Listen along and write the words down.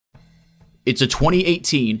It's a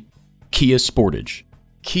 2018 Kia Sportage.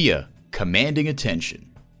 Kia, commanding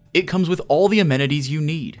attention. It comes with all the amenities you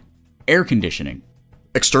need. Air conditioning,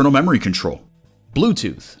 external memory control,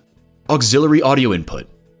 Bluetooth, auxiliary audio input,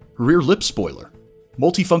 rear lip spoiler,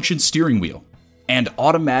 multifunction steering wheel, and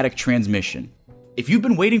automatic transmission. If you've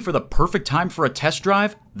been waiting for the perfect time for a test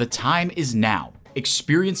drive, the time is now.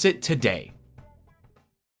 Experience it today.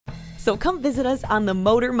 So come visit us on the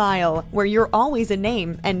Motor Mile, where you're always a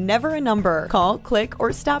name and never a number. Call, click,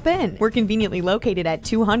 or stop in. We're conveniently located at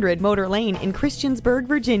 200 Motor Lane in Christiansburg,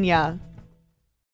 Virginia.